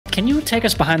Can you take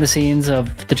us behind the scenes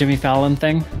of the Jimmy Fallon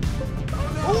thing?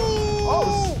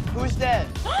 Oh, who's dead?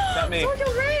 Not me.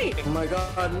 Oh my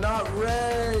God, not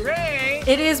Ray! Ray!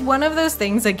 It is one of those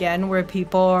things, again, where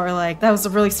people are like, that was a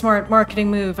really smart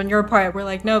marketing move on your part. We're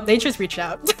like, nope, they just reached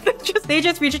out. They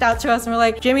just reached out to us and we're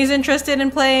like, Jimmy's interested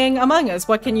in playing Among Us.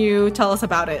 What can you tell us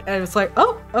about it? And it was like,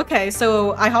 oh, okay.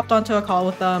 So I hopped onto a call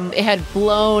with them. It had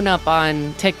blown up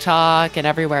on TikTok and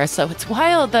everywhere. So it's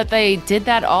wild that they did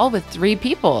that all with 3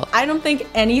 people. I don't think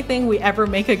anything we ever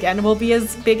make again will be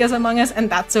as big as Among Us, and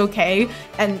that's okay.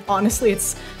 And honestly,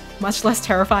 it's much less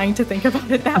terrifying to think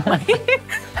about it that way.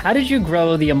 How did you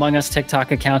grow the Among Us TikTok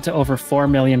account to over 4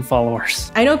 million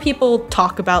followers? I know people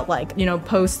talk about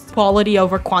post quality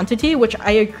over quantity, which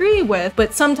I agree with,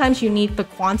 but sometimes you need the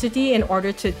quantity in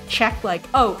order to check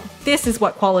oh, this is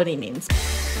what quality means.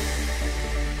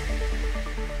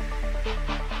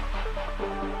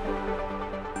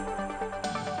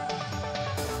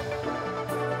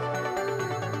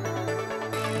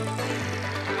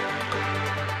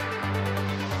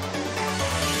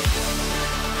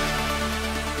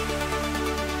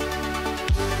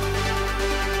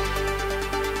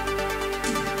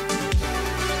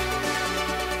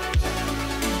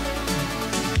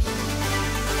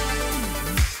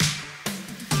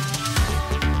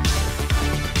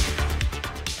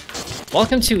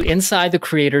 Welcome to Inside the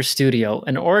Creator Studio,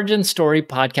 an origin story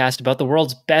podcast about the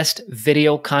world's best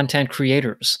video content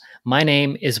creators. My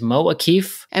name is Mo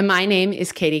Akif. And my name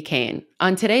is Katie Kane.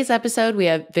 On today's episode, we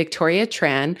have Victoria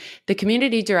Tran, the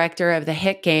community director of the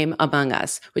hit game Among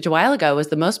Us, which a while ago was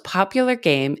the most popular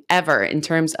game ever in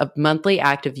terms of monthly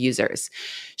active users.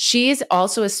 She's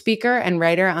also a speaker and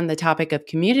writer on the topic of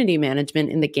community management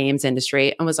in the games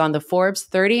industry and was on the Forbes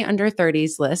 30 Under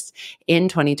 30s list in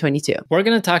 2022. We're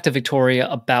going to talk to Victoria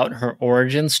about her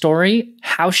origin story,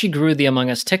 how she grew the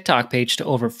Among Us TikTok page to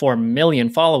over 4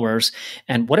 million followers,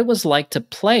 and what it was like to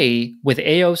play with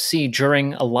AOC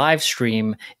during a live stream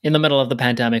in the middle of the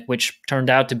pandemic, which turned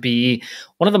out to be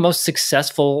one of the most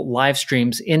successful live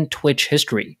streams in Twitch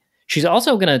history. She's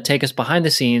also going to take us behind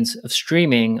the scenes of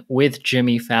streaming with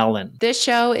Jimmy Fallon. This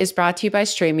show is brought to you by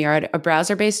StreamYard, a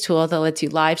browser-based tool that lets you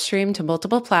live stream to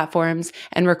multiple platforms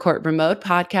and record remote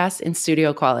podcasts in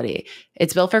studio quality.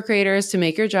 It's built for creators to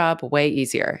make your job way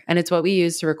easier, and it's what we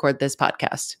use to record this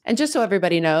podcast. And just so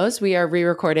everybody knows, we are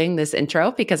re-recording this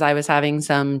intro because I was having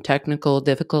some technical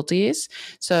difficulties.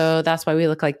 So that's why we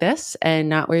look like this and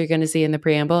not what you're going to see in the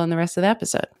preamble and the rest of the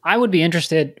episode. I would be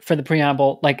interested for the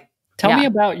preamble, tell me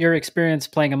about your experience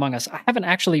playing Among Us. I haven't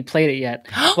actually played it yet.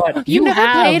 But you never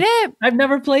played it? I've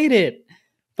never played it.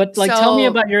 But tell me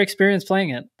about your experience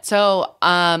playing it. So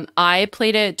I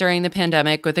played it during the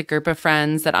pandemic with a group of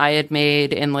friends that I had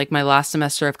made in my last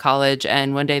semester of college.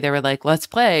 And one day they were like, let's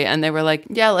play. And they were like,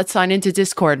 yeah, let's sign into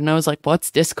Discord. And I was like, what's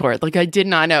Discord? I did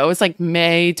not know. It was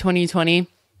May 2020.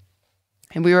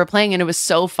 And we were playing and it was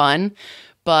so fun.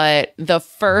 But the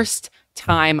first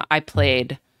time I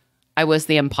played, I was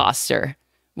the imposter,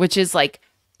 which is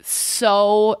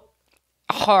so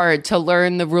hard to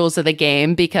learn the rules of the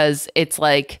game because it's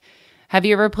have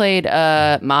you ever played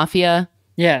Mafia?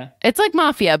 Yeah. It's like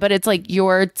Mafia, but it's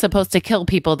you're supposed to kill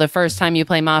people the first time you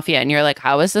play Mafia and you're like,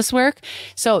 how does this work?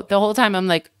 So the whole time I'm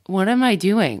like, what am I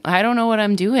doing? I don't know what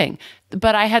I'm doing.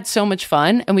 But I had so much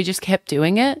fun and we just kept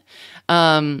doing it.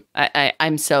 I'm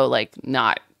so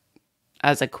not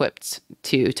as equipped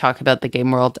to talk about the game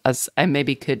world as I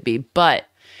maybe could be, but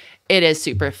it is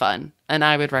super fun and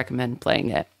I would recommend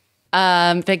playing it.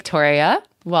 Victoria,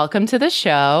 welcome to the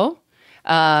show.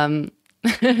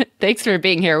 Thanks for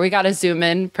being here. We got to zoom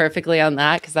in perfectly on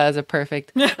that because that was a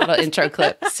perfect little intro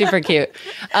clip. Super cute.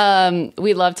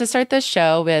 We love to start this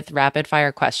show with rapid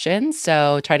fire questions.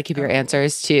 So try to keep your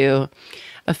answers to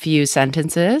a few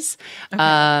sentences.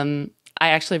 Okay. I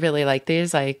actually really like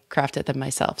these. I crafted them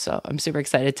myself, so I'm super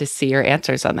excited to see your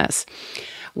answers on this.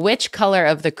 Which color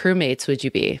of the crewmates would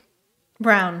you be?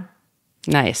 Brown.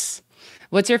 Nice.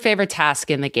 What's your favorite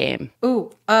task in the game?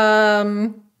 Ooh,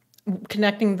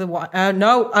 connecting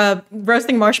the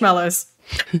roasting marshmallows.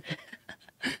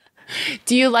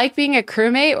 Do you like being a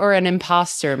crewmate or an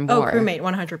imposter more? Oh, crewmate,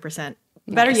 100%.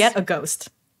 Better yet, a ghost.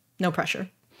 No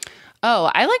pressure. Oh,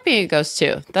 I like being a ghost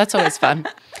too. That's always fun.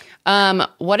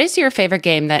 What is your favorite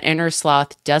game that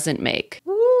Innersloth doesn't make?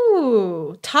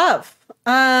 Ooh, tough.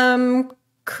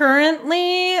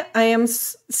 Currently, I am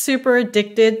super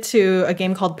addicted to a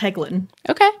game called Peglin.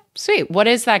 Okay, sweet. What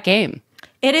is that game?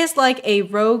 It is like a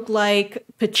roguelike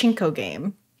pachinko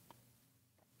game.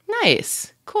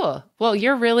 Nice. Cool. Well,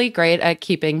 you're really great at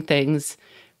keeping things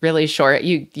really short.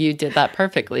 You did that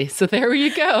perfectly. So there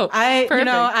you go.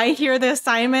 I hear the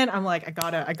assignment. I'm like, I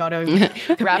gotta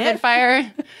rapid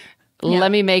fire. Yeah.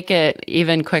 Let me make it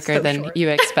even quicker than you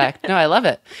expect. No, I love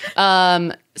it.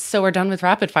 So we're done with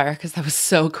rapid fire because that was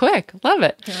so quick. Love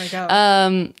it. There we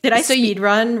go. Did I speed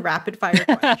run rapid fire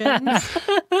questions?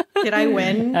 Did I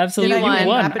win? Absolutely. You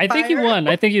won. I think you won.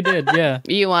 I think you did. Yeah.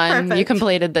 You won. Perfect. You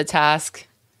completed the task.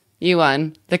 You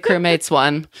won. The crewmates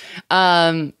won.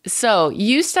 So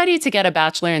you studied to get a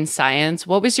bachelor in science.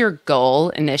 What was your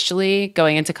goal initially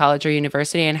going into college or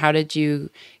university, and how did you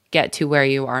get to where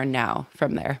you are now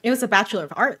from there? It was a Bachelor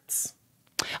of Arts.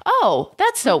 Oh,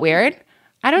 that's so weird.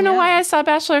 I don't know why I saw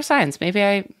Bachelor of Science.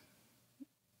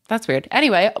 That's weird.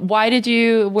 Anyway, where did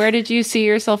you see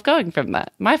yourself going from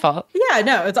that? My fault. Yeah,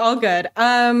 no, it's all good.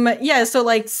 So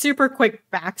like super quick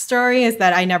backstory is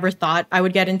that I never thought I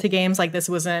would get into games. Like this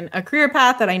wasn't a career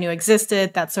path that I knew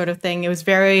existed, that sort of thing. It was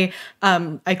very,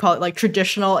 I call it like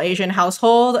traditional Asian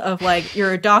household of like,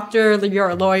 you're a doctor, you're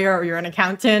a lawyer, or you're an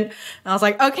accountant. And I was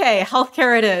like, okay,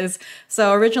 healthcare it is.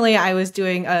 So originally I was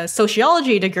doing a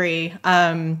sociology degree,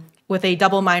 with a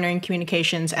double minor in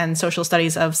communications and social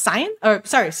studies of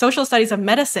social studies of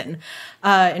medicine,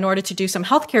 in order to do some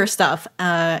healthcare stuff.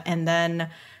 And then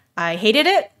I hated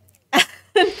it.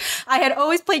 I had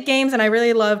always played games and I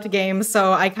really loved games.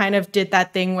 So I kind of did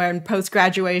that thing where in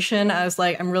post-graduation, I was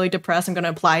like, I'm really depressed. I'm going to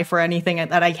apply for anything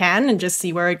that I can and just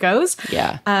see where it goes.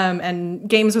 Yeah. And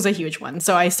games was a huge one.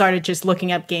 So I started just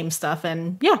looking up game stuff.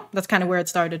 And yeah, that's kind of where it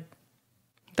started.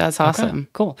 That's awesome. Okay,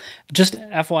 cool. Just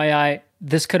FYI,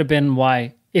 this could have been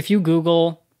why. If you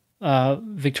Google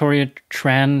Victoria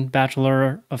Tran,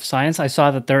 Bachelor of Science, I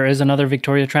saw that there is another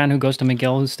Victoria Tran who goes to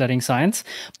McGill who's studying science.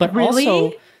 But really?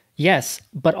 Also, yes,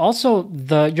 but also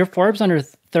your Forbes under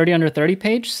 30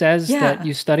 page says that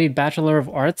you studied Bachelor of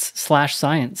Arts /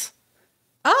 Science.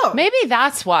 Oh, maybe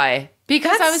that's why.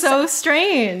 Because that's so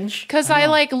strange. Because I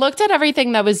like looked at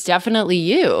everything that was definitely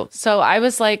you. So I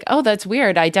was like, oh, that's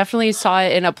weird. I definitely saw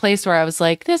it in a place where I was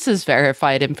like, this is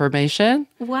verified information.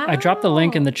 Wow. I dropped the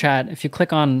link in the chat. If you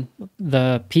click on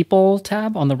the people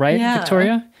tab on the right,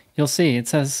 Victoria, you'll see it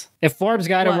says, if Forbes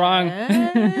got it wrong.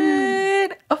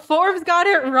 Forbes got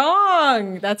it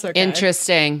wrong. That's okay.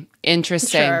 Interesting.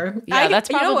 Sure. Yeah, that's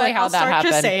probably how that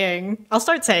happened. I'll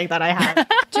start saying that I have.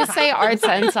 Just say arts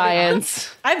and science.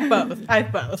 I've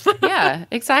both. Yeah,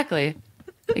 exactly.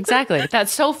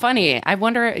 That's so funny. I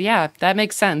wonder, that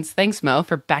makes sense. Thanks, Mo,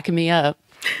 for backing me up.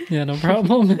 Yeah, no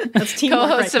problem. That's teamwork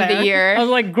co-host right of the year. I was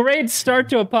like, great start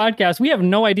to a podcast. We have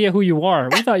no idea who you are.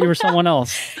 We thought you were someone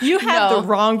else. You have the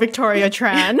wrong Victoria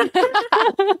Tran.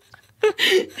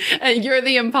 And you're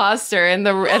the imposter, and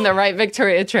the right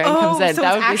Victoria Tran comes in. So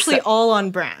that it's actually all on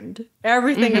brand.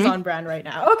 Everything is on brand right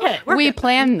now. Okay, we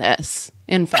planned this.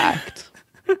 In fact,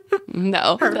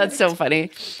 no, that's so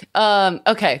funny.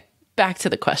 Okay, back to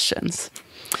the questions.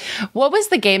 What was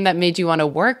the game that made you want to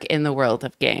work in the world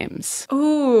of games?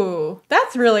 Ooh,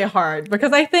 that's really hard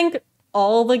because I think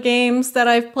all the games that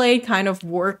I've played kind of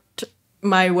worked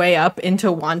my way up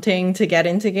into wanting to get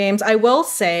into games. I will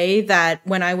say that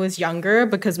when I was younger,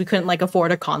 because we couldn't like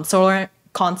afford a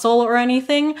console or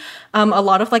anything, a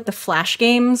lot of like the Flash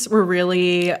games were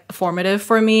really formative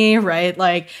for me, right?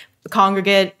 Like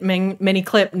Congregate,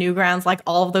 Miniclip, Newgrounds, like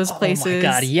all of those places. Oh my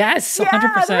God, yes, 100%.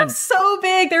 Yeah, they're so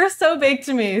big. They're so big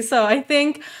to me. So I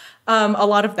think a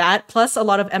lot of that, plus a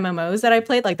lot of MMOs that I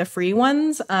played, like the free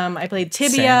ones. I played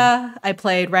Tibia. I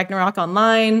played Ragnarok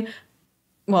Online.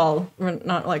 Well,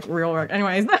 not like real work.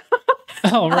 Anyways.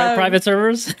 Oh, right. Private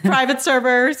servers? Private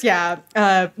servers, yeah.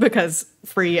 Because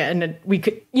free and we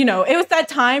could, it was that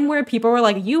time where people were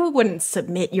like, you wouldn't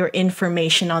submit your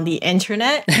information on the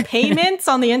internet. Payments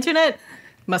on the internet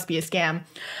must be a scam.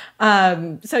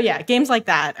 So yeah, games like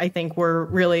that, I think, were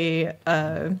really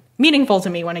meaningful to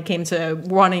me when it came to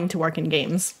wanting to work in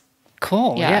games.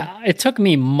 Cool. Yeah. It took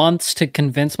me months to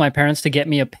convince my parents to get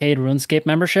me a paid RuneScape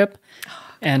membership.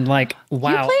 And like,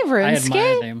 wow, you play RuneScape? I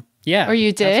admire them. Yeah. Or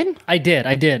you did? I did.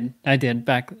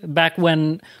 Back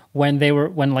when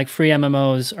like free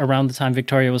MMOs around the time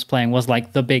Victoria was playing was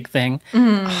like the big thing.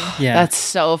 Yeah. That's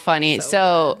so funny.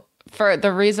 So for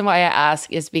the reason why I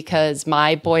ask is because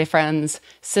my boyfriend's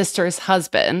sister's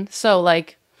husband, so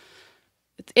like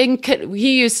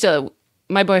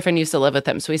my boyfriend used to live with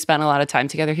him, so we spent a lot of time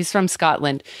together. He's from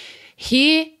Scotland.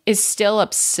 He is still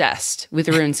obsessed with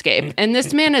RuneScape. And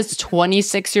this man is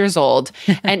 26 years old.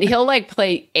 And he'll like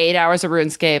play 8 hours of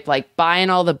RuneScape, like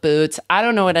buying all the boots. I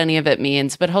don't know what any of it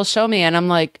means, but he'll show me and I'm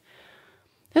like,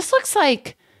 this looks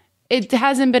like it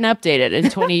hasn't been updated in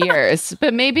 20 years.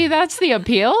 But maybe that's the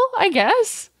appeal, I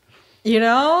guess. You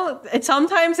know,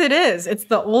 sometimes it is. It's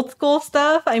the old school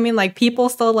stuff. I mean, like people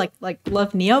still like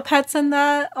love Neopets and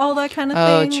all that kind of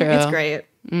thing. True. It's great.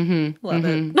 Love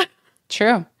it.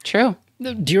 True.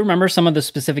 Do you remember some of the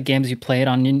specific games you played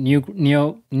on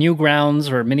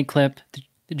Newgrounds or Miniclip?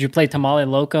 Did you play Tamale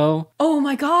Loco? Oh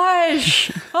my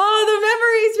gosh. Oh, the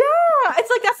memories. Yeah. It's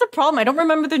like, that's the problem. I don't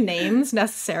remember the names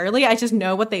necessarily. I just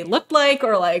know what they looked like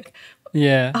or like.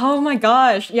 Yeah. Oh my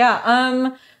gosh. Yeah.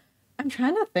 I'm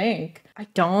trying to think. I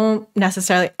don't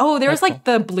necessarily. Oh, there was like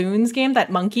the Bloons game,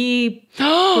 that monkey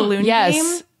balloon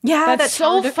game. Yeah, that's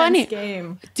so funny.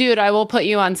 Game. Dude, I will put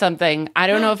you on something. I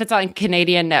don't know if it's on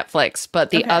Canadian Netflix, but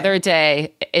the other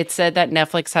day it said that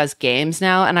Netflix has games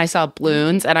now, and I saw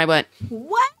Bloons, and I went,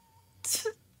 what?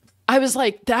 I was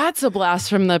like, that's a blast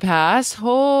from the past.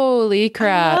 Holy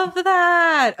crap. I love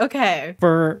that. Okay.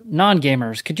 For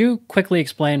non-gamers, could you quickly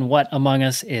explain what Among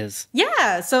Us is?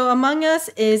 Yeah, so Among Us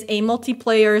is a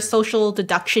multiplayer social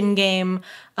deduction game.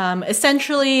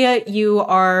 Essentially,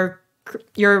 you're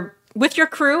with your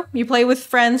crew, you play with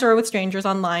friends or with strangers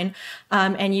online,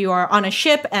 and you are on a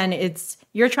ship, and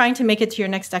you're trying to make it to your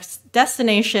next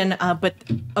destination, but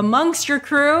amongst your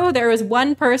crew, there is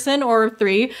one person or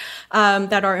three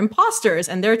that are imposters,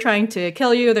 and they're trying to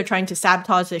kill you, they're trying to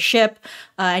sabotage the ship,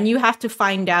 and you have to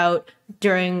find out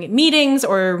during meetings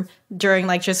or during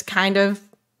like just kind of,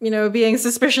 you know, being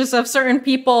suspicious of certain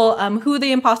people, who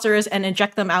the imposter is, and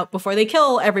eject them out before they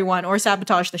kill everyone or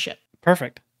sabotage the ship.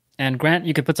 Perfect. And Grant,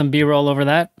 you could put some B-roll over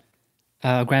that.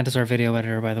 Grant is our video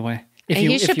editor, by the way.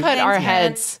 He should put our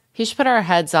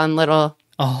heads on little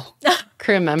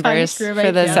crew members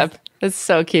for this. It's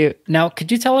so cute. Now,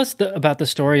 could you tell us about the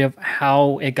story of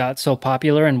how it got so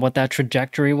popular and what that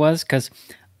trajectory was? Because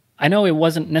I know it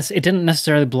didn't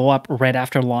necessarily blow up right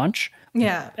after launch.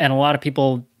 Yeah. And a lot of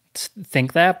people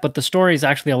think that, but the story is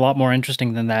actually a lot more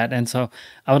interesting than that. And so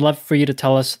I would love for you to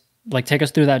tell us, like, take us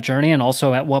through that journey and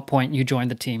also at what point you joined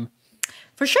the team.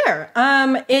 For sure.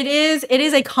 It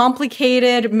is a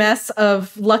complicated mess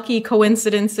of lucky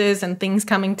coincidences and things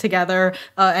coming together.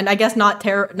 And I guess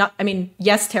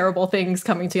yes, terrible things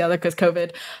coming together because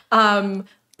COVID.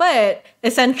 But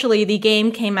essentially the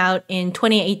game came out in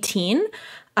 2018.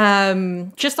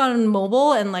 Just on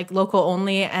mobile and like local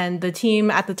only, and the team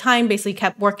at the time basically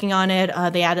kept working on it.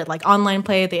 They added like online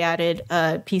play, they added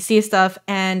PC stuff,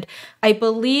 and I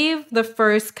believe the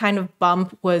first kind of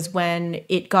bump was when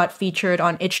it got featured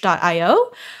on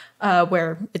itch.io,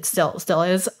 where it still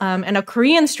is, and a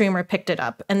Korean streamer picked it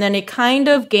up, and then it kind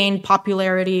of gained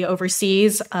popularity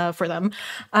overseas for them,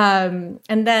 and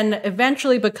then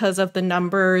eventually because of the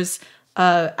numbers.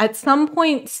 At some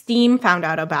point, Steam found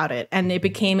out about it, and it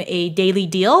became a daily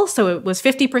deal. So it was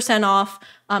 50% off,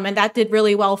 and that did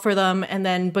really well for them. And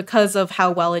then because of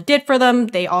how well it did for them,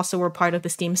 they also were part of the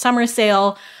Steam Summer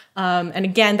Sale. And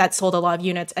again, that sold a lot of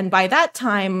units. And by that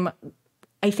time,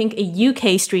 I think a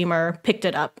UK streamer picked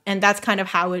it up, and that's kind of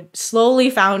how it slowly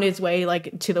found its way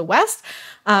like to the West.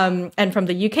 And from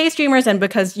the UK streamers, and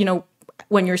because, you know,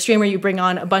 when you're a streamer, you bring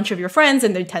on a bunch of your friends,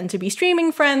 and they tend to be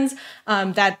streaming friends.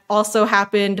 That also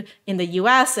happened in the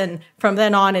US. And from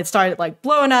then on, it started like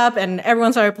blowing up, and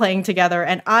everyone started playing together.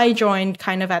 And I joined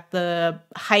kind of at the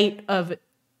height of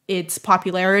its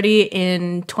popularity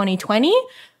in 2020,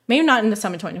 maybe not in the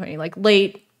summer 2020, like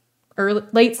late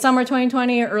summer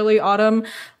 2020, early autumn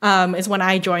is when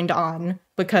I joined on,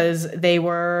 because they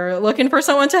were looking for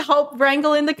someone to help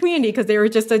wrangle in the community, because they were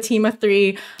just a team of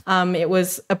three. It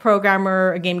was a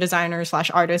programmer, a game designer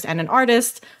 / artist, and an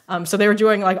artist. So they were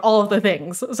doing like all of the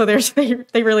things. So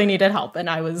they really needed help, and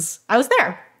I was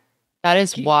there. That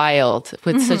is wild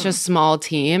with such a small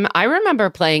team. I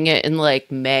remember playing it in like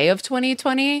May of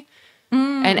 2020.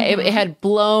 And it had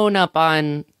blown up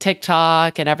on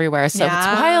TikTok and everywhere. So It's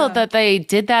wild that they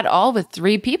did that all with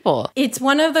 3 people. It's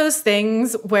one of those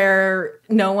things where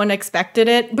no one expected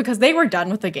it, because they were done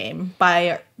with the game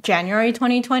by January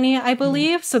 2020, I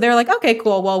believe. So they're like, okay,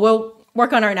 cool. Well, we'll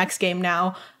work on our next game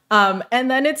now. And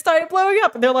then it started blowing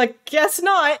up. And they're like, guess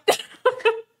not.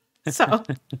 So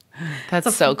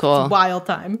that's so cool. It's a wild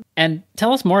time. And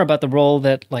tell us more about the role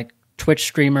that like Twitch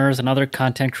streamers and other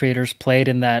content creators played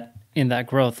in that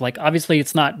growth. Like, obviously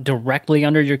it's not directly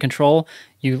under your control.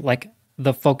 You like,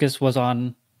 the focus was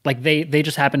on like, they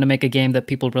just happened to make a game that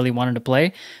people really wanted to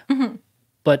play.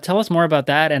 But tell us more about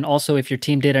that, and also if your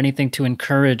team did anything to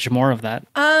encourage more of that.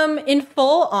 In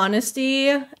full honesty,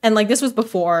 and like this was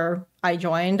before I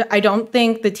joined, I don't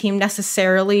think the team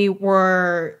necessarily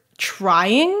were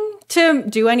trying to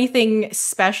do anything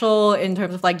special in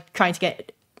terms of like trying to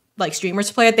get like streamers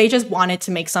to play it. They just wanted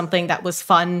to make something that was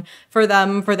fun for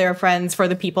them, for their friends, for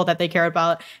the people that they care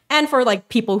about, and for like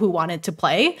people who wanted to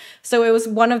play. So it was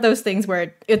one of those things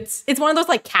where it's one of those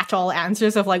like catch-all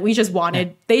answers of like they just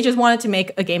wanted to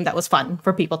make a game that was fun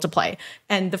for people to play.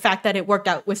 And the fact that it worked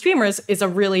out with streamers is a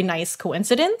really nice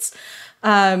coincidence.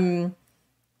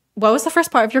 What was the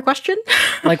first part of your question?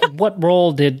 Like, what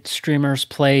role did streamers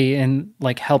play in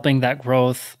like helping that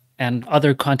growth and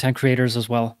other content creators as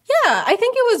well? Yeah, I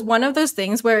think it was one of those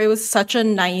things where it was such a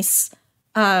nice,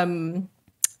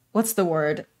 what's the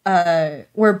word?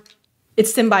 Where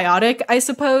it's symbiotic, I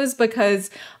suppose, because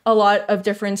a lot of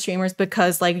different streamers,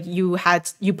 because like you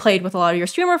played with a lot of your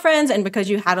streamer friends, and because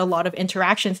you had a lot of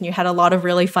interactions and you had a lot of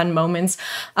really fun moments,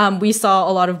 we saw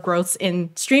a lot of growths in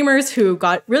streamers who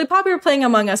got really popular playing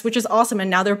Among Us, which is awesome. And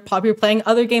now they're popular playing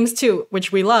other games too,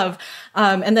 which we love.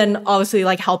 And then obviously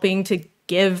like helping to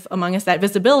give Among Us that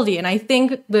visibility. And I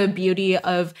think the beauty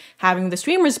of having the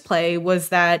streamers play was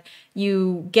that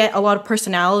you get a lot of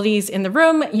personalities in the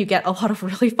room, you get a lot of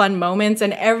really fun moments,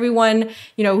 and everyone,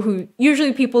 you know, who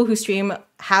usually people who stream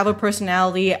have a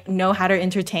personality, know how to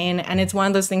entertain, and it's one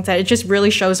of those things that it just really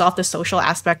shows off the social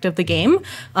aspect of the game.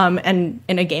 And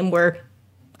in a game where,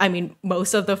 I mean,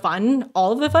 most of the fun,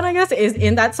 all of the fun, I guess, is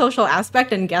in that social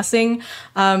aspect and guessing.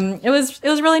 It was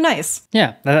really nice.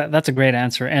 Yeah, that's a great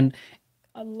answer. And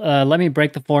let me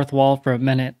break the fourth wall for a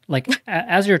minute. Like,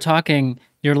 as you're talking,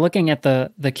 you're looking at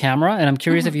the camera, and I'm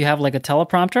curious if you have like a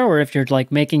teleprompter or if you're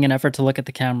like making an effort to look at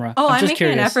the camera. Oh, I'm just making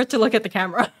curious. an effort to look at the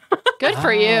camera. Good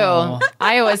for you.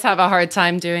 I always have a hard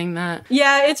time doing that.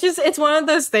 Yeah, it's one of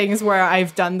those things where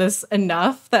I've done this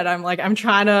enough that I'm like, I'm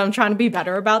trying to be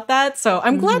better about that. So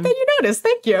I'm glad that you noticed.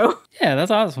 Thank you. Yeah, that's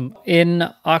awesome. In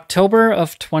October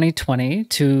of 2020,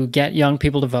 to get young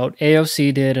people to vote,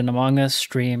 AOC did an Among Us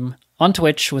stream on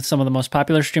Twitch with some of the most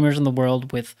popular streamers in the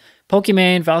world, with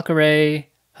Pokimane, Valkyrae,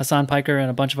 Hassan Piker, and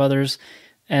a bunch of others.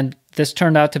 And this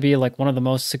turned out to be like one of the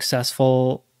most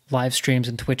successful live streams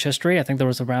in Twitch history. I think there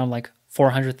was around like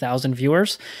 400,000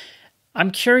 viewers.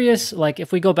 I'm curious, like,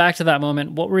 if we go back to that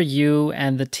moment, what were you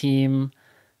and the team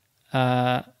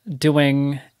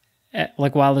doing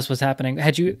like while this was happening?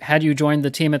 Had you joined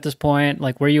the team at this point?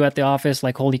 Like, were you at the office?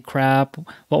 Like, holy crap,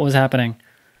 what was happening?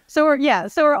 So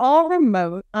we're all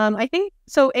remote. I think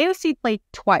so. AOC played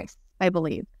twice, I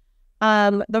believe.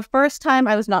 The first time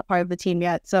I was not part of the team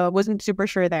yet, so I wasn't super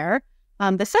sure there.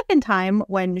 The second time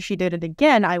when she did it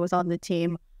again, I was on the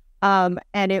team, and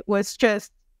it was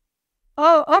just,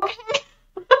 oh, okay.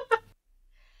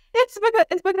 It's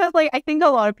because like I think a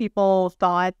lot of people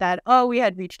thought that, oh, we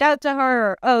had reached out to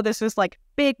her, or oh, this was like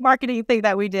big marketing thing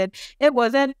that we did. It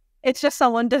wasn't. It's just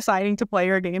someone deciding to play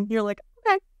your game. You're like,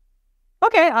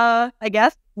 okay, I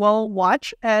guess we'll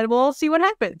watch and we'll see what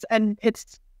happens. And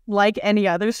it's like any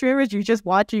other streamers, you just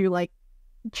watch, you like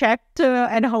check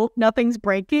and hope nothing's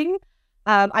breaking.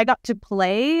 I got to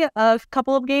play a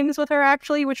couple of games with her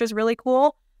actually, which was really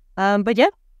cool. But yeah.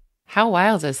 How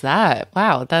wild is that?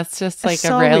 Wow, that's just like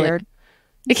so a really weird.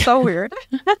 It's so weird.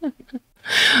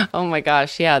 Oh my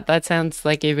gosh, yeah, that sounds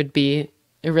like it would be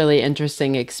a really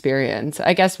interesting experience.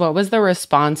 I guess, what was the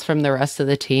response from the rest of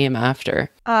the team after?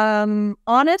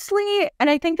 Honestly, and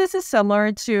I think this is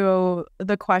similar to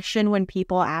the question when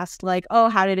people asked like, oh,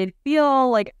 how did it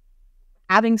feel like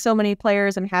having so many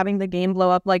players and having the game blow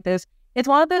up like this? It's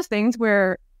one of those things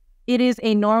where it is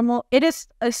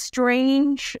a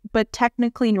strange but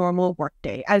technically normal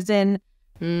workday, as in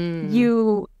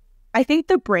I think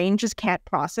the brain just can't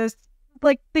process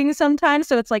like things sometimes.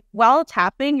 So it's like while it's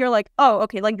happening, you're like, oh,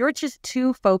 okay, like you're just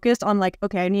too focused on like,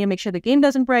 okay, I need to make sure the game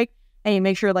doesn't break, and you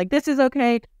make sure like this is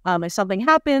okay. If something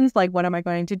happens, like what am I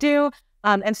going to do?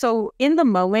 And so in the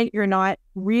moment, you're not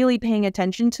really paying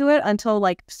attention to it until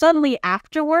like suddenly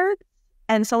afterward,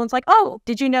 and someone's like, oh,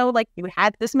 did you know like you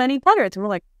had this many players? And we're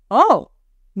like, oh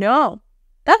no,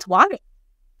 that's wild.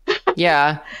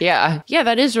 Yeah,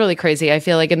 that is really crazy. I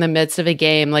feel like in the midst of a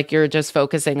game, like you're just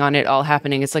focusing on it all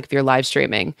happening. It's like if you're live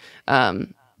streaming,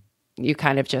 you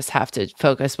kind of just have to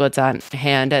focus what's on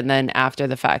hand. And then after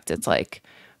the fact, it's like,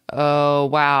 oh,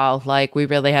 wow, like we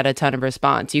really had a ton of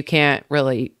response. You can't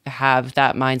really have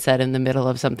that mindset in the middle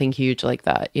of something huge like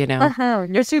that, you know?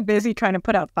 You're too busy trying to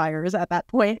put out fires at that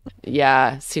point.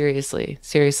 Yeah, seriously.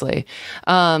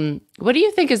 What do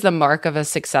you think is the mark of a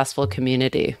successful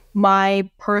community? My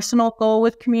personal goal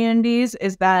with communities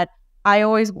is that I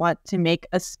always want to make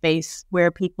a space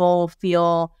where people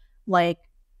feel like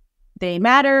they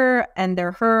matter and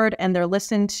they're heard and they're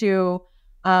listened to,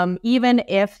 even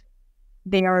if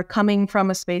they are coming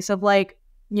from a space of like,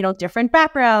 you know, different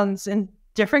backgrounds and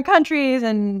different countries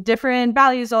and different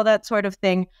values, all that sort of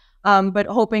thing. but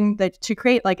hoping that to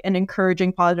create like an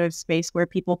encouraging, positive space where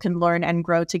people can learn and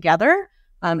grow together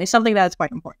is something that's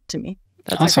quite important to me.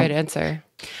 That's awesome. a great answer.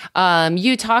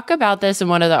 You talk about this in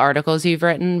one of the articles you've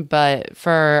written, but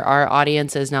for our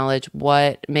audience's knowledge,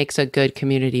 what makes a good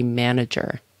community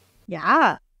manager?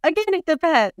 Yeah. Again, it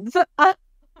depends.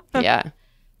 Yeah.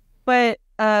 But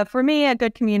for me, a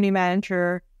good community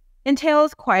manager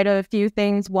entails quite a few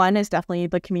things. One is definitely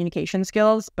the communication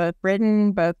skills, both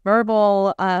written, both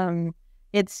verbal.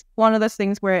 It's one of those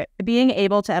things where being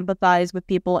able to empathize with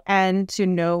people and to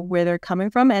know where they're coming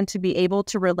from and to be able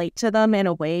to relate to them in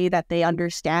a way that they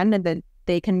understand and that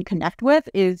they can connect with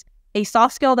is a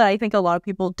soft skill that I think a lot of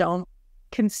people don't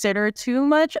consider too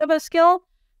much of a skill.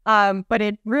 But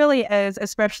it really is,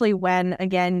 especially when,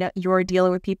 again, you're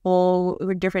dealing with people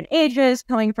with different ages,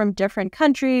 coming from different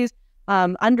countries,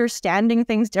 understanding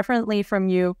things differently from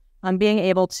you, being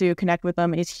able to connect with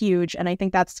them is huge. And I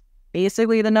think that's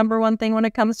basically the number one thing when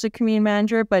it comes to community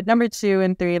manager. But number 2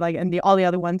 and 3, all the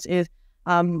other ones is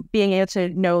being able to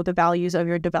know the values of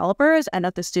your developers and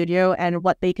of the studio and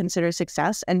what they consider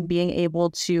success, and being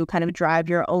able to kind of drive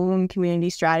your own community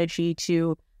strategy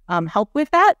to help with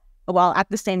that, while at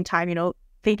the same time,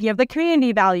 thinking of the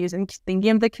community values and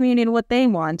thinking of the community and what they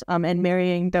want, and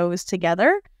marrying those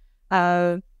together.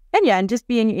 And just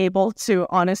being able to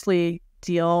honestly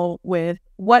deal with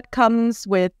what comes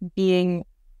with being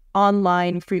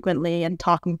online frequently and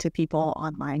talking to people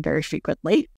online very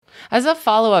frequently. As a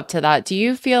follow-up to that, do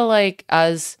you feel like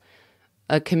as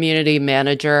a community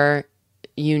manager,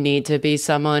 you need to be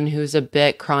someone who's a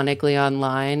bit chronically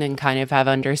online and kind of have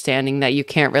understanding that you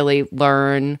can't really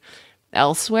learn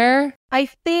elsewhere?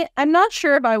 I'm not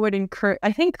sure if I would encourage.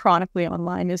 I think chronically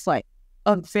online is like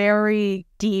a very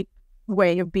deep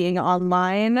way of being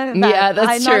online.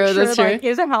 That's true. That's true.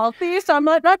 Is healthy. So I'm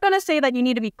not going to say that you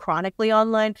need to be chronically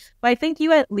online, but I think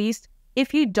you at least,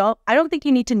 if you don't, I don't think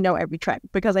you need to know every trend,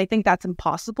 because I think that's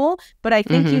impossible. But I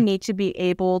think you need to be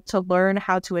able to learn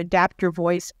how to adapt your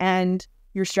voice and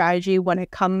your strategy when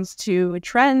it comes to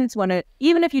trends,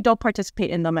 even if you don't participate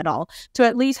in them at all, to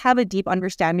at least have a deep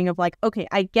understanding of like, okay,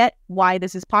 I get why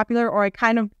this is popular, or I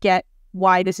kind of get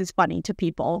why this is funny to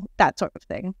people, that sort of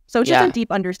thing. So just a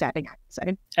deep understanding, I would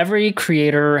say. Every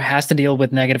creator has to deal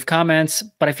with negative comments,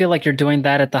 but I feel like you're doing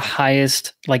that at the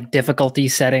highest difficulty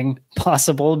setting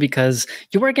possible, because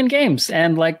you work in games,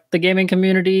 and the gaming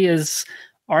community is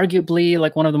arguably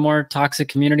one of the more toxic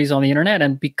communities on the internet.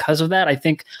 And because of that, I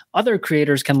think other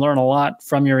creators can learn a lot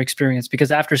from your experience,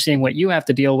 because after seeing what you have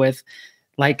to deal with,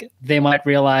 they might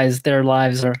realize their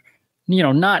lives are,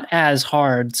 not as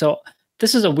hard. So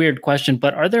this is a weird question,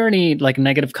 but are there any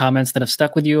negative comments that have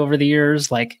stuck with you over the years?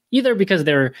 Either because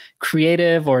they're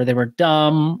creative, or they were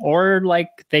dumb, or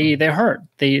they hurt.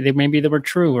 They maybe they were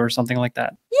true or something like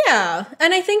that. Yeah.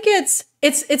 And I think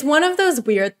it's one of those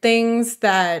weird things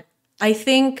that I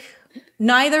think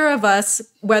neither of us,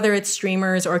 whether it's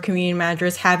streamers or community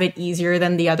managers, have it easier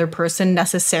than the other person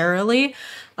necessarily.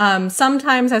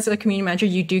 Sometimes as a community manager,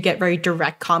 you do get very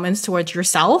direct comments towards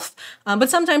yourself, but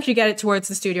sometimes you get it towards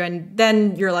the studio, and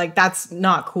then you're like, that's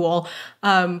not cool.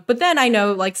 But then I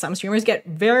know some streamers get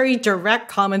very direct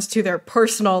comments to their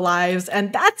personal lives,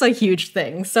 and that's a huge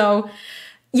thing. So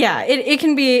yeah, it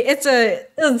can be,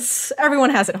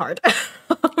 everyone has it hard.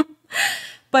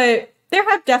 But there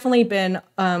have definitely been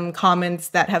comments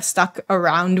that have stuck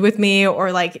around with me, or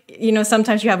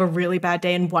sometimes you have a really bad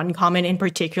day and one comment in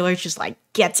particular just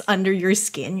gets under your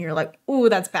skin. You're like, ooh,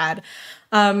 that's bad.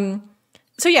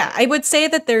 So yeah, I would say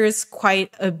that there's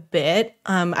quite a bit.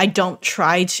 I don't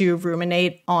try to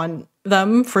ruminate on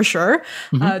them for sure.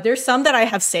 There's some that I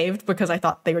have saved because I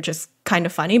thought they were just kind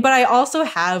of funny, but I also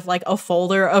have a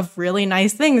folder of really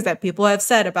nice things that people have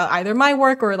said about either my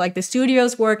work or the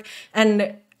studio's work.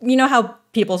 And you know how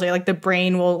people say the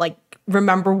brain will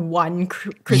remember one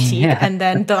critique, and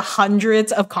then the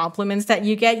hundreds of compliments that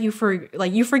you get, you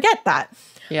forget that.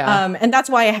 Yeah. And that's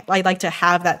why I like to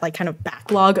have that kind of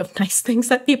backlog of nice things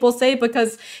that people say,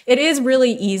 because it is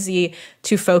really easy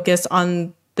to focus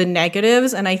on the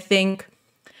negatives. And I think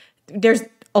there's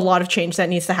a lot of change that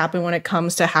needs to happen when it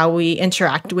comes to how we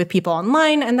interact with people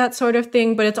online and that sort of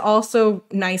thing. But it's also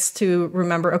nice to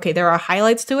remember, okay, there are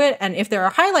highlights to it. And if there are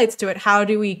highlights to it, how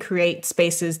do we create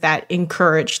spaces that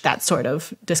encourage that sort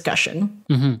of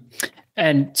discussion?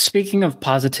 And speaking of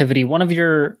positivity, one of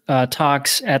your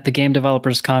talks at the Game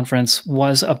Developers Conference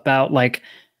was about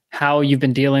how you've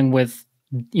been dealing with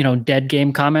dead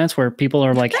game comments where people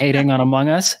are hating on Among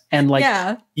Us, and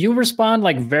you respond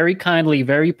very kindly,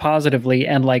 very positively,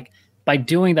 and by by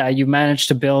doing that, you managed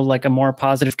to build like a more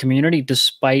positive community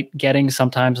despite getting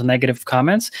sometimes negative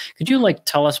comments. Could you like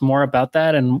tell us more about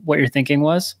that and what your thinking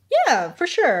was? Yeah, for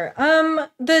sure.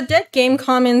 The dead game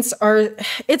comments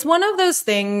it's one of those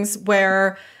things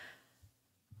where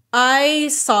I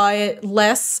saw it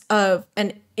less of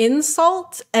an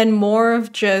insult and more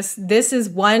of just, this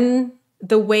is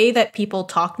the way that people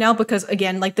talk now, because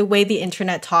again, like the way the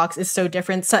internet talks is so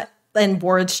different. And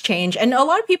words change. And a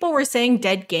lot of people were saying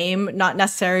dead game, not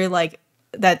necessarily like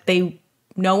that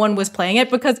no one was playing it,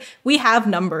 because we have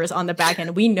numbers on the back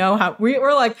end. We know how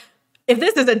we're like, if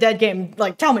this is a dead game,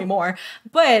 like tell me more.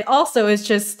 But also it's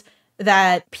just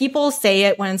that people say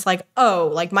it when it's like,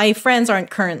 oh, like my friends aren't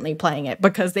currently playing it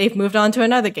because they've moved on to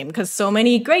another game, because so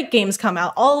many great games come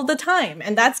out all the time.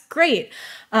 And that's great.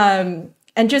 And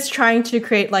just trying to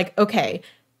create like, okay,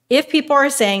 if people are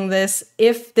saying this,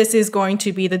 if this is going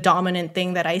to be the dominant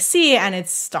thing that I see and it's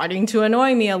starting to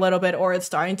annoy me a little bit, or it's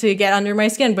starting to get under my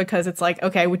skin because it's like,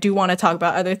 okay, we do want to talk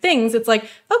about other things. It's like,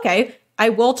 okay, I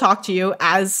will talk to you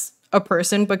as a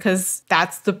person because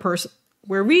that's the person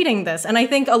we're reading this. And I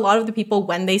think a lot of the people,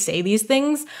 when they say these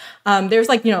things, there's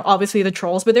like, obviously the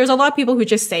trolls, but there's a lot of people who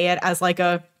just say it as like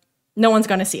no one's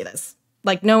going to see this.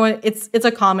 Like no one, it's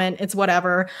a comment, it's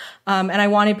whatever. And I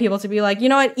wanted people to be like, you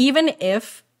know what, even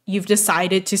if you've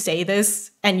decided to say this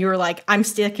and you're like, I'm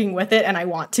sticking with it and I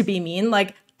want to be mean,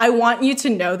 like, I want you to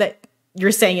know that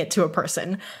you're saying it to a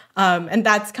person. And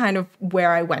that's kind of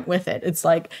where I went with it. It's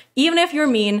like, even if you're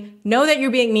mean, know that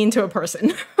you're being mean to a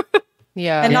person.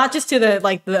 Yeah. And not just to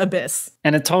the abyss.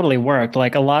 And it totally worked.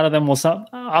 Like a lot of them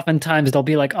oftentimes they'll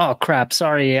be like, oh crap,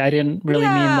 sorry, I didn't really mean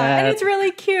that. And it's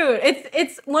really cute.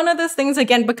 It's one of those things,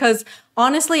 again, because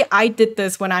honestly, I did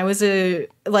this when I was a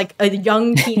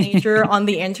young teenager on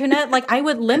the internet. Like I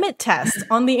would limit test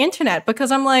on the internet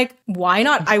because I'm like, why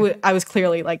not? I was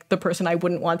clearly like the person I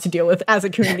wouldn't want to deal with as a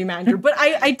community manager. But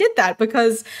I did that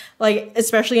because, like,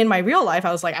 especially in my real life,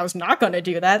 I was like, I was not going to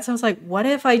do that. So I was like, what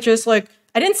if I just like,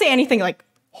 I didn't say anything like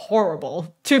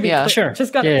horrible, to be clear. Sure.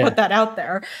 Just gotta put that out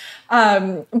there.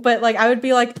 But like I would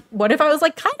be like, what if I was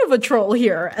like kind of a troll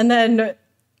here? And then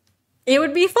it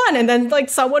would be fun. And then like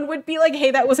someone would be like,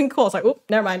 hey, that wasn't cool. It's like, oh,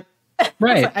 never mind.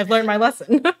 Right. I've learned my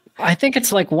lesson. I think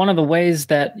it's like one of the ways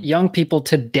that young people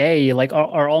today like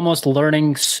are almost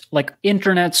learning like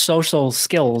internet social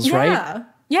skills, right?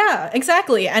 Yeah,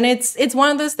 exactly. And it's one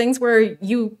of those things where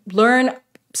you learn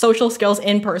social skills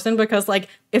in person, because like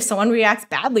if someone reacts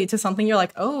badly to something, you're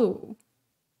like, oh,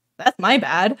 that's my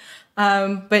bad.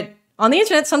 But on the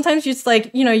internet, sometimes you just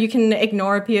like, you can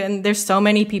ignore people, and there's so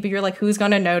many people, you're like, who's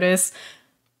going to notice?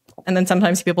 And then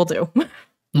sometimes people do.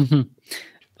 Mm-hmm.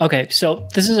 Okay, so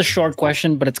this is a short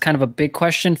question, but it's kind of a big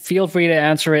question. Feel free to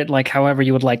answer it like however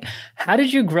you would like. How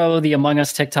did you grow the Among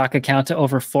Us TikTok account to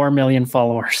over 4 million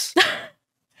followers?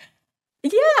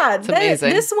 Yeah,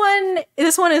 amazing. This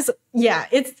one is,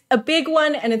 it's a big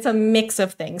one, and it's a mix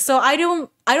of things. So I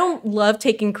don't love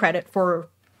taking credit for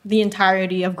the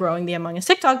entirety of growing the Among Us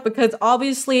TikTok, because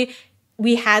obviously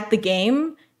we had the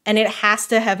game and it has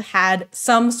to have had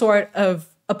some sort of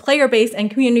a player base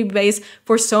and community base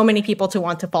for so many people to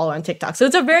want to follow on TikTok. So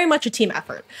it's very much a team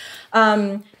effort.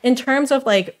 In terms of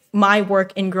like my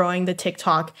work in growing the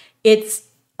TikTok, it's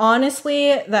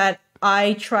honestly that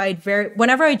I tried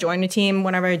whenever I join a team,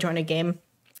 whenever I join a game,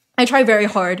 I try very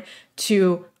hard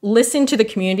to listen to the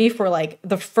community for like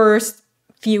the first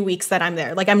few weeks that I'm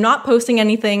there. Like I'm not posting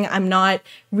anything. I'm not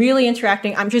really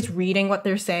interacting. I'm just reading what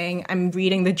they're saying. I'm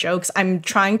reading the jokes. I'm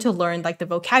trying to learn like the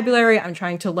vocabulary. I'm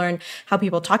trying to learn how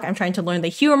people talk. I'm trying to learn the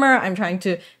humor. I'm trying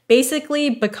to basically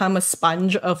become a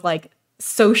sponge of like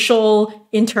social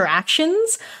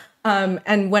interactions.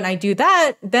 And when I do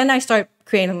that, then I start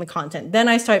creating the content. Then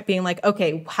I start being like,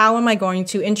 okay, how am I going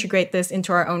to integrate this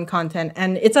into our own content?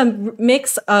 And it's a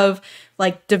mix of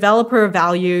like developer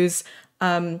values,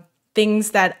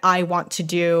 things that I want to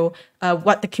do,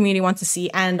 what the community wants to see,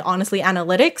 and honestly,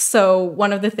 analytics. So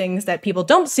one of the things that people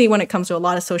don't see when it comes to a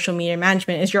lot of social media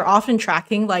management is you're often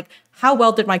tracking like, how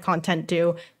well did my content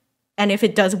do? And if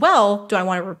it does well, do I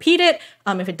want to repeat it?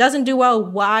 If it doesn't do well,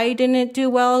 why didn't it do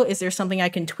well? Is there something I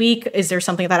can tweak? Is there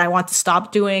something that I want to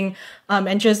stop doing?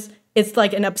 And just, it's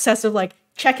like an obsessive, like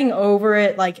checking over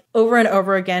it, like over and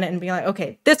over again, and being like,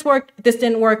 okay, this worked, this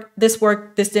didn't work, this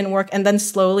worked, this didn't work. And then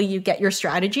slowly you get your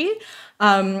strategy.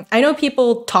 I know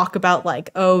people talk about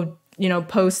like,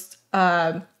 post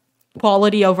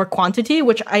quality over quantity,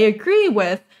 which I agree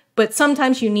with, but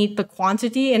sometimes you need the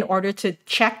quantity in order to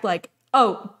check like,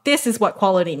 oh, this is what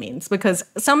quality means. Because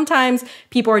sometimes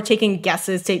people are taking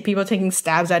guesses, people are taking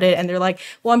stabs at it, and they're like,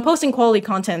 well, I'm posting quality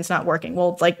content, it's not working.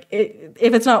 Well, it's like,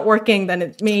 if it's not working,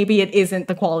 then maybe it isn't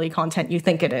the quality content you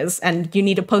think it is. And you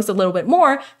need to post a little bit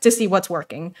more to see what's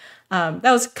working. That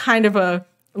was kind of a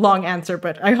long answer,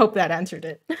 but I hope that answered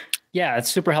it. Yeah,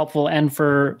 it's super helpful. And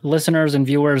for listeners and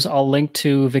viewers, I'll link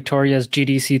to Victoria's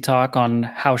GDC talk on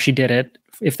how she did it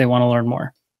if they want to learn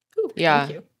more. Ooh, yeah.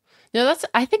 Thank you. No,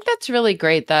 I think that's really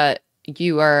great that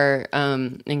you are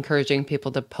encouraging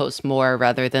people to post more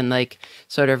rather than like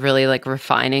sort of really like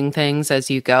refining things as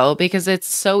you go, because it's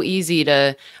so easy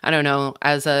to, I don't know,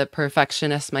 as a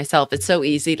perfectionist myself, it's so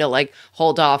easy to like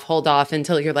hold off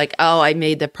until you're like, oh, I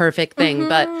made the perfect thing.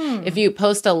 But if you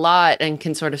post a lot and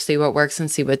can sort of see what works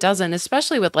and see what doesn't,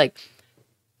 especially with like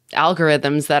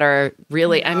algorithms that are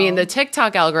really, I mean, the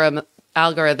TikTok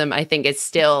algorithm, I think, is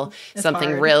still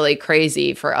something hard. really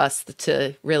crazy for us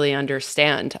to really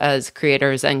understand as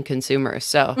creators and consumers.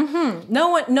 So no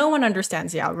one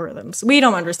understands the algorithms. We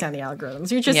don't understand the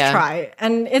algorithms. You just try.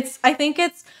 And I think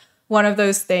it's one of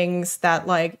those things that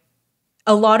like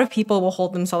a lot of people will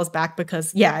hold themselves back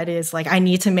because it is like, I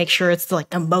need to make sure it's like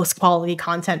the most quality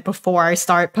content before I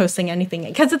start posting anything,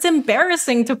 because it's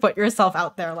embarrassing to put yourself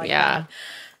out there like that.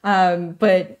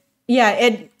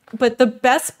 But the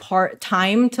best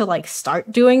time to like start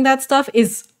doing that stuff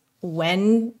is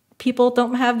when people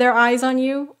don't have their eyes on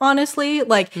you, honestly.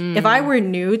 Like if I were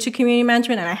new to community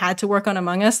management and I had to work on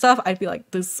Among Us stuff, I'd be like,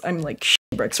 I'm like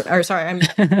bricks, or sorry, I'm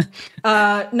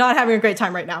not having a great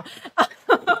time right now.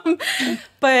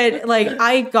 But like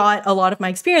I got a lot of my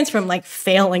experience from like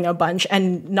failing a bunch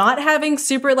and not having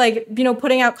super like,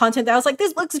 putting out content that I was like,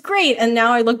 this looks great. And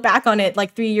now I look back on it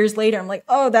like 3 years later, I'm like,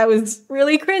 oh, that was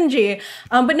really cringy.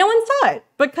 But no one saw it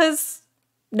because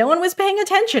no one was paying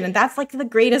attention. And that's like the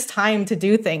greatest time to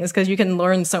do things because you can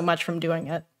learn so much from doing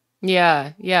it.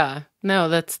 Yeah. No,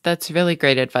 that's really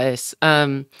great advice.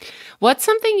 What's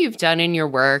something you've done in your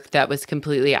work that was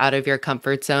completely out of your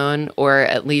comfort zone, or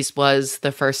at least was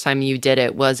the first time you did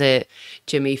it? Was it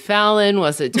Jimmy Fallon?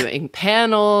 Was it doing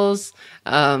panels?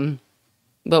 What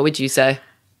would you say?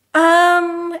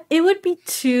 It would be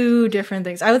two different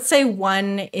things. I would say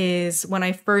one is when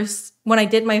I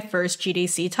did my first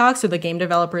GDC talk, so the Game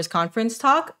Developers Conference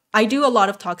talk. I do a lot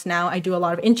of talks now. I do a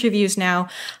lot of interviews now.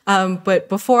 But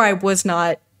before I was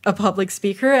not a public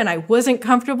speaker and I wasn't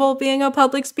comfortable being a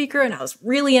public speaker. And I was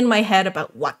really in my head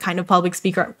about what kind of public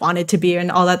speaker I wanted to be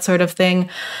and all that sort of thing.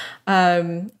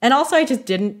 And also I just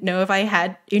didn't know if I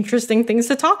had interesting things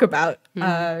to talk about.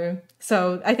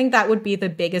 So I think that would be the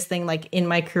biggest thing like in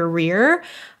my career,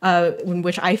 in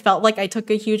which I felt like I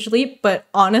took a huge leap. But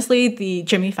honestly, the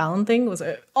Jimmy Fallon thing was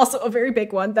also a very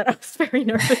big one that I was very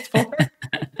nervous for.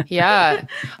 Yeah.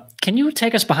 Can you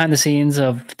take us behind the scenes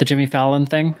of the Jimmy Fallon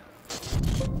thing?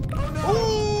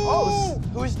 Oh,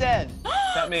 who's dead?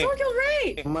 Not me. Someone killed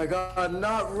Ray. Oh my God,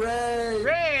 not Ray.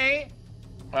 Ray.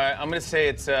 All right, I'm gonna say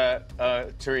it's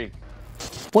Tariq.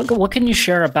 What can you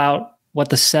share about what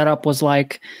the setup was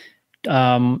like?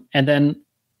 And then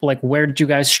like where did you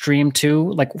guys stream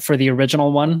to, like for the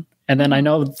original one? And then I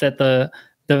know that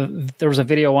there was a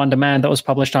video on demand that was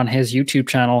published on his YouTube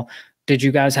channel. Did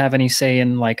you guys have any say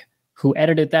in like who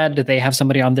edited that? Did they have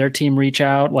somebody on their team reach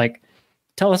out? Like,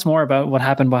 tell us more about what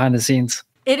happened behind the scenes.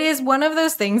 It is one of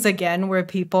those things again where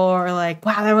people are like,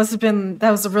 wow, that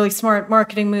was a really smart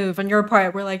marketing move on your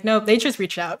part. We're like, nope, they just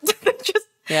reached out.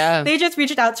 They just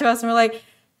reached out to us and we're like,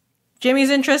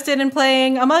 Jimmy's interested in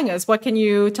playing Among Us. What can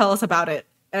you tell us about it?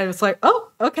 And it's like, oh,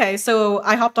 okay. So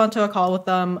I hopped onto a call with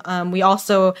them. We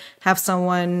also have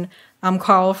someone,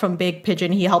 Carl from Big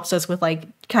Pigeon. He helps us with like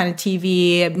kind of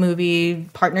TV, movie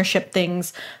partnership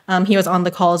things. He was on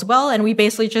the call as well. And we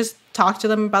basically just talked to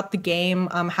them about the game,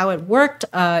 how it worked,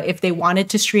 if they wanted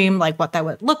to stream, like what that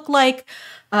would look like.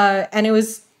 And it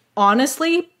was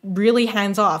honestly really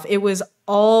hands off. It was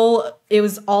all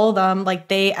them. Like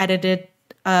they edited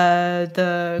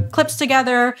the clips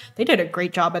together. They did a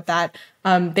great job at that.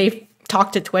 They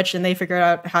talked to Twitch and they figured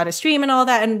out how to stream and all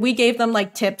that. And we gave them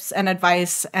like tips and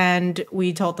advice and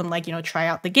we told them like, try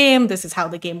out the game. This is how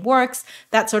the game works,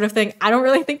 that sort of thing. I don't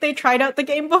really think they tried out the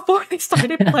game before they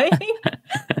started playing,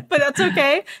 but that's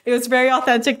okay. It was very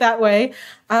authentic that way.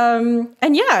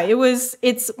 And yeah,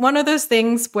 it's one of those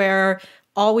things where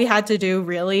all we had to do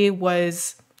really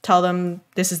was tell them,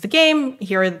 this is the game.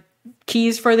 Here are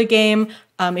keys for the game.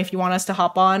 If you want us to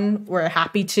hop on, we're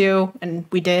happy to, and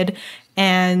we did.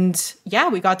 And yeah,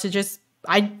 we got to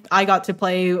I got to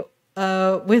play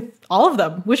with all of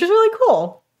them, which is really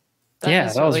cool.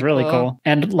 That was really cool.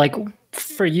 And like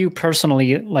for you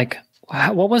personally, like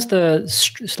What was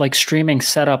the like streaming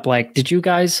setup like? Did you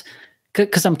guys,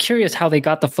 because I'm curious how they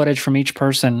got the footage from each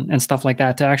person and stuff like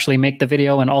that to actually make the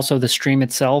video and also the stream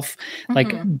itself.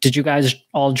 Like, did you guys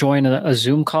all join a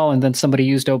Zoom call and then somebody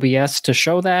used OBS to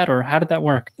show that, or how did that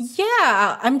work?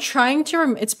 Yeah, I'm trying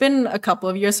to, it's been a couple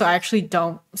of years, so I actually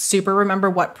don't super remember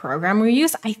what program we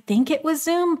used. I think it was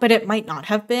Zoom, but it might not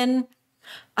have been.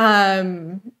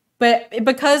 But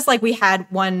because like we had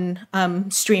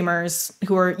streamers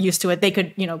who were used to it, they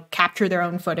could, capture their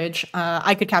own footage.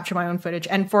 I could capture my own footage.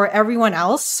 And for everyone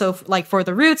else, so like for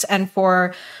the Roots and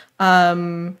for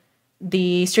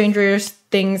the Stranger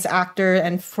Things actor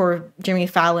and for Jimmy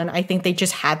Fallon, I think they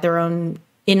just had their own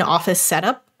in-office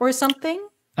setup or something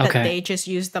that they just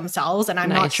used themselves. And I'm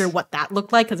not sure what that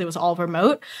looked like because it was all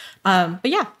remote. But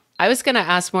yeah. I was going to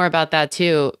ask more about that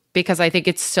too, because I think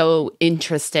it's so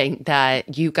interesting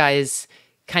that you guys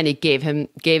kind of gave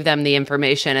them the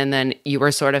information and then you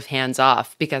were sort of hands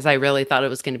off, because I really thought it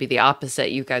was going to be the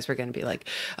opposite. You guys were going to be like,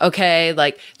 okay,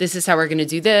 like this is how we're going to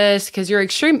do this, because your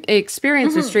extreme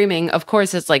experience in streaming, of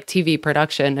course, it's like TV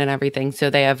production and everything.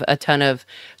 So they have a ton of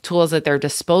tools at their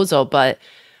disposal. But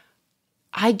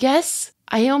I guess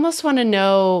I almost want to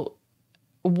know,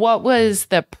 what was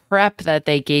the prep that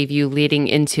they gave you leading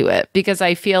into it? Because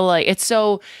I feel like it's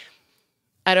so,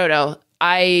 I don't know.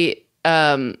 I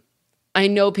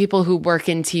know people who work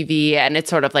in TV and it's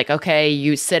sort of like, okay,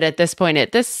 you sit at this point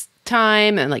at this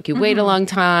time and like you wait a long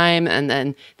time and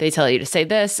then they tell you to say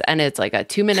this and it's like a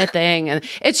 2-minute thing. And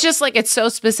it's just like, it's so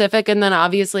specific. And then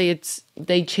obviously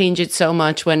they change it so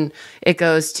much when it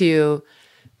goes to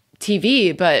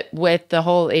TV, but with the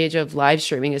whole age of live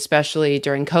streaming, especially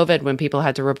during COVID when people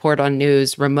had to report on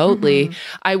news remotely,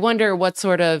 I wonder what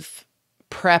sort of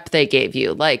prep they gave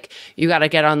you. Like, you got to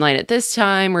get online at this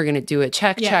time, we're going to do a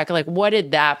check. Like, what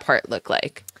did that part look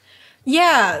like?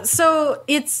 Yeah, so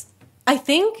I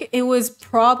think it was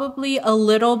probably a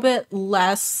little bit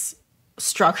less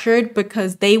structured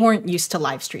because they weren't used to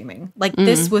live streaming. Like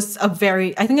this was I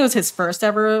think it was his first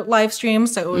ever live stream,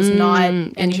 so it was not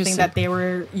anything that they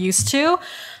were used to.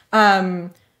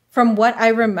 From what I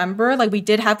remember, like we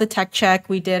did have the tech check,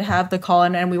 we did have the call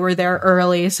in, and we were there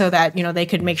early so that, they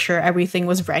could make sure everything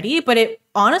was ready. But it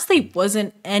honestly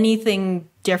wasn't anything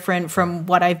different from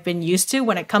what I've been used to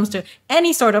when it comes to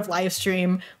any sort of live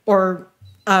stream or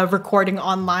recording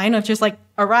online, of just like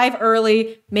arrive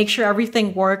early, make sure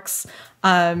everything works.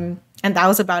 And that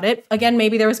was about it. Again,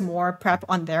 maybe there was more prep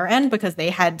on their end because they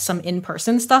had some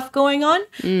in-person stuff going on.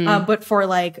 But for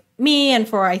like me and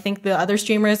for I think the other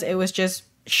streamers, it was just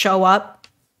show up,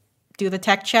 do the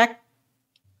tech check,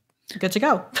 good to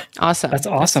go. Awesome. That's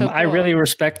awesome. So cool. I really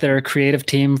respect their creative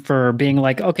team for being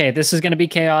like, okay, this is going to be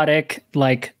chaotic.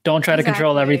 Like, don't try to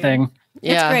control everything.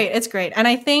 Yeah. It's great. And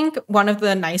I think one of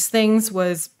the nice things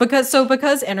was because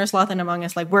Innersloth and Among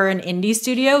Us, like we're an indie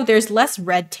studio, there's less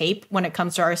red tape when it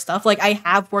comes to our stuff. Like I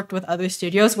have worked with other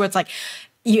studios where it's like,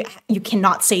 you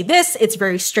cannot say this. It's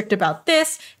very strict about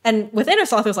this. And with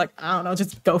Innersloth, it was like, I don't know,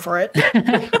 just go for it.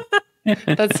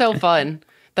 That's so fun.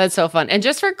 That's so fun. And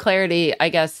just for clarity, I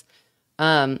guess,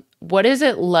 what is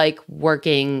it like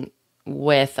working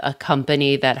with a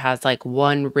company that has like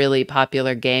one really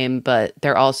popular game, but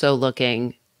they're also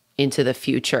looking into the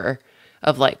future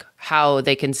of like how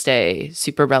they can stay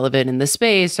super relevant in the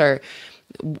space? Or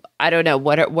I don't know,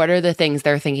 what are the things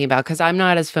they're thinking about? Because I'm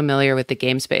not as familiar with the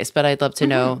game space, but I'd love to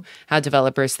know how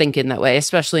developers think in that way,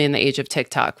 especially in the age of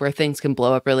TikTok, where things can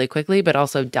blow up really quickly, but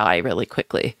also die really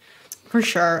quickly. For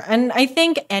sure. And I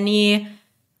think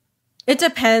it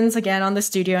depends again on the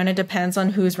studio and it depends on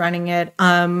who's running it.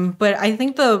 But I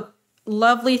think the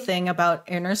lovely thing about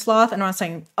Innersloth, and I'm not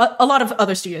saying a lot of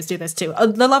other studios do this too.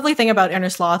 The lovely thing about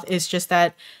Innersloth is just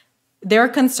that their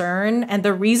concern and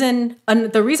the reason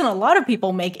a lot of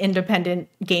people make independent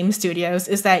game studios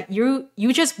is that you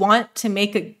just want to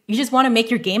make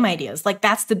your game ideas. Like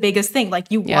that's the biggest thing. Like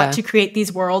you want to create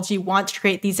these worlds, you want to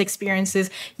create these experiences,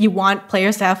 you want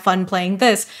players to have fun playing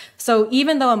this. So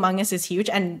even though Among Us is huge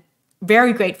and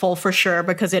very grateful for sure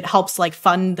because it helps like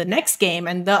fund the next game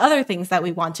and the other things that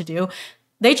we want to do,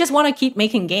 they just want to keep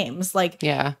making games. Like,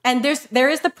 and there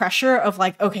is the pressure of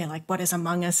like, okay, like what is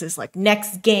Among Us's like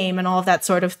next game and all of that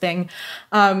sort of thing.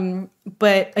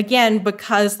 But again,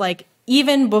 because like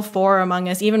even before Among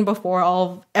Us, even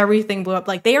before everything blew up,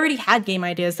 like they already had game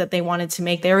ideas that they wanted to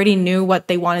make. They already knew what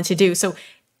they wanted to do. So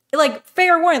like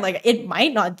fair warning, like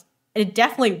it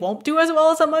definitely won't do as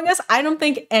well as Among Us. I don't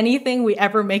think anything we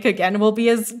ever make again will be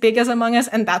as big as Among Us,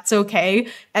 and that's okay.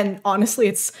 And honestly,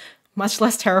 it's much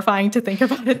less terrifying to think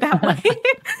about it that way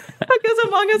because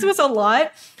Among Us was a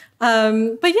lot.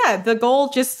 But yeah, the goal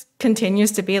just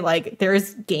continues to be like,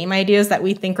 there's game ideas that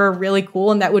we think are really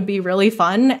cool and that would be really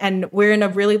fun. And we're in a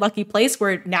really lucky place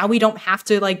where now we don't have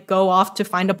to like go off to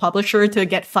find a publisher to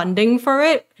get funding for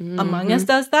it. Among Us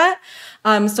does that.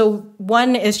 So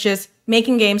one is just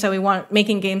making games that we want,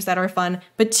 making games that are fun.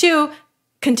 But two,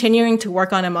 continuing to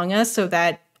work on Among Us so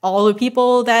that all the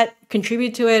people that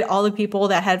contribute to it, all the people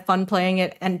that had fun playing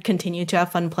it and continue to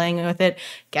have fun playing with it,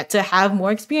 get to have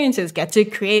more experiences, get to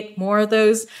create more of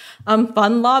those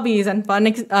fun lobbies and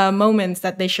fun moments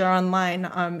that they share online.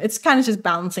 It's kind of just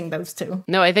balancing those two.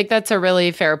 No, I think that's a really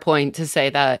fair point to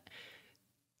say that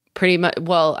pretty much,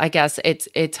 well, I guess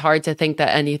it's hard to think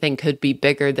that anything could be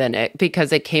bigger than it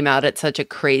because it came out at such a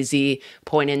crazy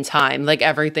point in time. Like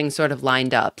everything sort of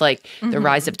lined up, like the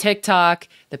rise of TikTok,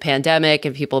 the pandemic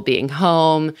and people being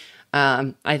home.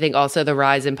 I think also the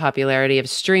rise in popularity of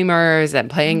streamers and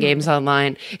playing games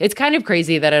online. It's kind of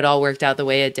crazy that it all worked out the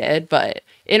way it did, but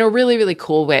in a really, really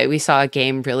cool way, we saw a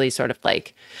game really sort of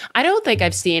like, I don't think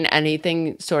I've seen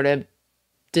anything sort of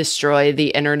destroy the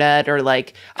internet or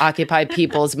like occupy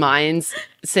people's minds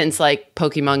since like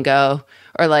Pokemon Go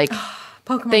or like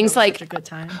Pokemon things Go was like such a good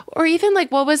time. or even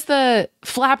like what was the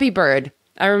Flappy Bird?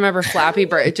 I remember Flappy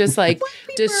Bird just like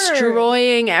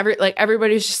destroying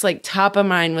everybody's just like top of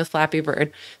mind with Flappy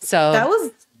Bird. So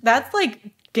that's like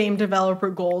game developer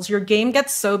goals. Your game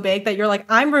gets so big that you're like,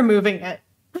 I'm removing it.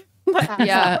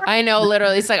 Yeah, I know.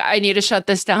 Literally, it's like, I need to shut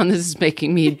this down. This is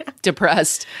making me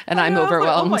depressed and I'm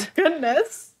overwhelmed. Like, oh my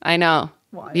goodness. I know.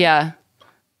 Why? Yeah.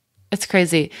 It's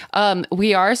crazy.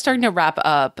 We are starting to wrap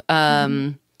up.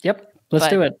 Yep. Let's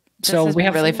do it. So we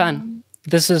have really fun.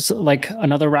 This is like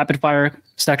another rapid fire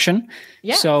section.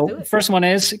 Yeah. So first one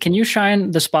is, can you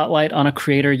shine the spotlight on a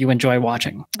creator you enjoy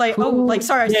watching? Sorry. Yeah.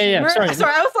 Sorry. I was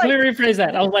like, let me rephrase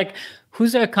that. I was like,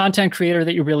 who's a content creator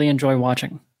that you really enjoy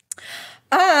watching?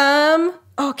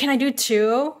 can I do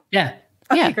two? Yeah.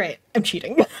 Okay, great. I'm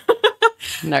cheating.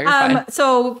 No, you're fine.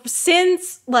 So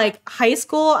since like high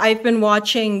school, I've been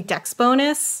watching Dex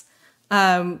Bonus.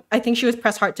 I think she was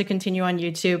press hard to continue on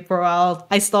YouTube for a while.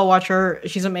 I still watch her.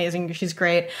 She's amazing. She's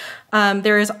great.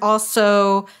 There is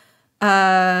also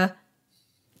Kim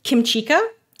Chica.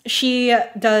 She's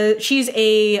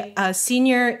a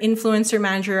senior influencer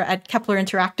manager at Kepler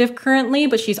Interactive currently,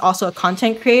 but she's also a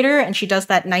content creator, and she does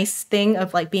that nice thing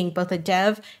of like being both a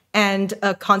dev and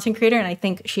a content creator, and I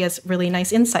think she has really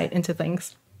nice insight into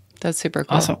things. That's super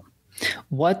cool. Awesome.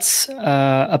 What's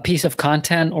a piece of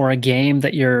content or a game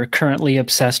that you're currently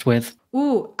obsessed with?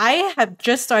 Ooh, I have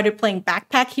just started playing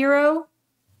Backpack Hero.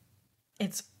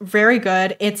 It's very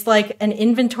good. It's like an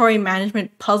inventory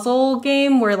management puzzle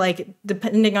game where, like,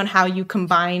 depending on how you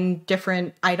combine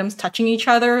different items touching each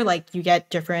other, like you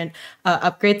get different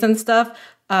upgrades and stuff.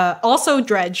 Also,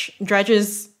 Dredge. Dredge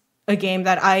is a game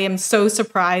that I am so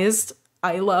surprised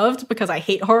I loved because I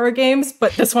hate horror games,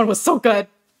 but this one was so good.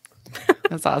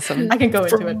 That's awesome. I can go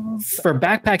into it. For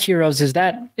Backpack Heroes, is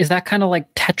that kind of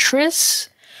like Tetris?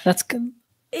 That's good.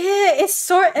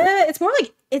 It's more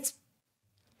like it's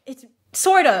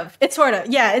sort of.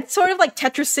 Yeah, it's sort of like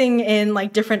Tetrising in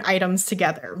like different items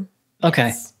together. Okay.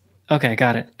 Yes. Okay,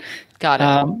 got it.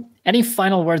 Any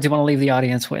final words you want to leave the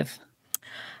audience with?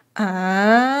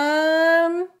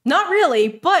 Not really,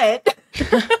 but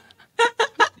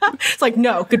it's like,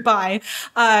 no, goodbye.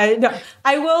 No,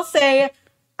 I will say,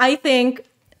 I think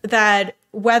that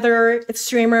whether it's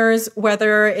streamers,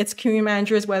 whether it's community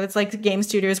managers, whether it's like game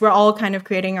studios, we're all kind of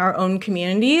creating our own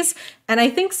communities. And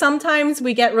I think sometimes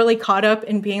we get really caught up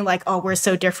in being like, oh, we're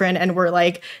so different and we're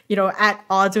like, at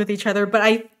odds with each other.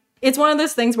 But it's one of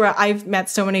those things where I've met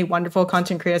so many wonderful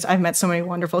content creators. I've met so many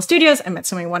wonderful studios. I've met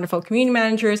so many wonderful community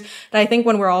managers that I think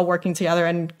when we're all working together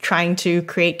and trying to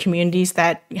create communities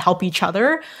that help each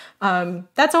other,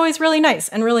 that's always really nice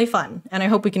and really fun. And I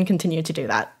hope we can continue to do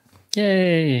that.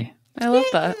 Yay. I love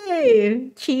that.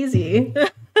 Yay. Cheesy.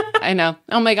 I know.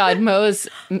 Oh my God, Mo's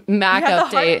Mac The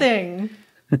update. heart thing.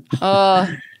 Oh,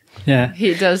 Yeah.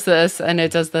 he does this and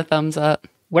it does the thumbs up.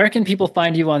 Where can people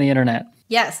find you on the internet?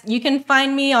 Yes, you can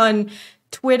find me on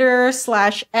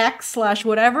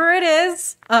Twitter/X/whatever it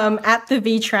is, at the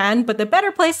VTran. But the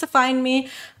better place to find me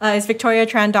is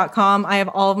victoriatran.com. I have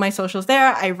all of my socials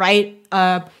there. I write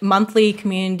a monthly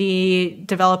community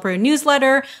developer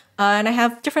newsletter, and I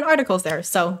have different articles there.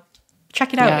 So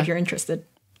check it out if you're interested.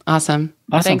 Awesome.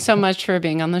 Thanks so much for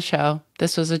being on the show.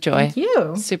 This was a joy. Thank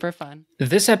you. Super fun.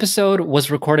 This episode was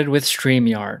recorded with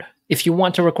StreamYard. If you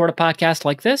want to record a podcast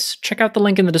like this, check out the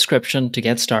link in the description to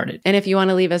get started. And if you want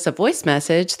to leave us a voice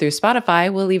message through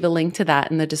Spotify, we'll leave a link to that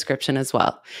in the description as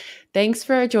well. Thanks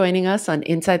for joining us on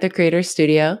Inside the Creator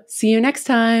Studio. See you next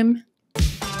time.